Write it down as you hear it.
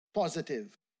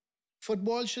Positive.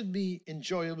 Football should be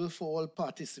enjoyable for all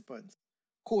participants.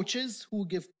 Coaches who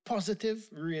give positive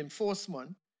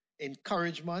reinforcement,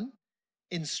 encouragement,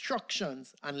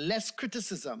 instructions, and less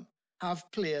criticism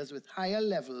have players with higher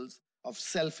levels of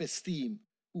self esteem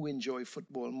who enjoy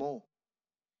football more.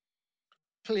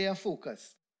 Player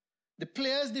focus. The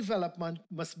player's development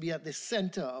must be at the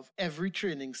center of every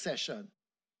training session.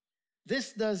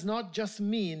 This does not just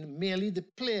mean merely the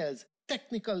player's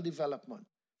technical development.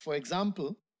 For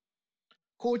example,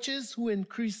 coaches who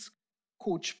increase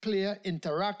coach-player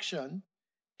interaction,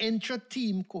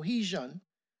 intra-team cohesion,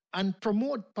 and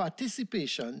promote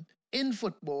participation in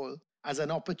football as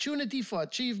an opportunity for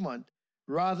achievement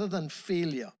rather than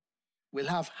failure will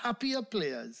have happier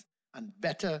players and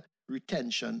better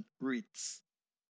retention rates.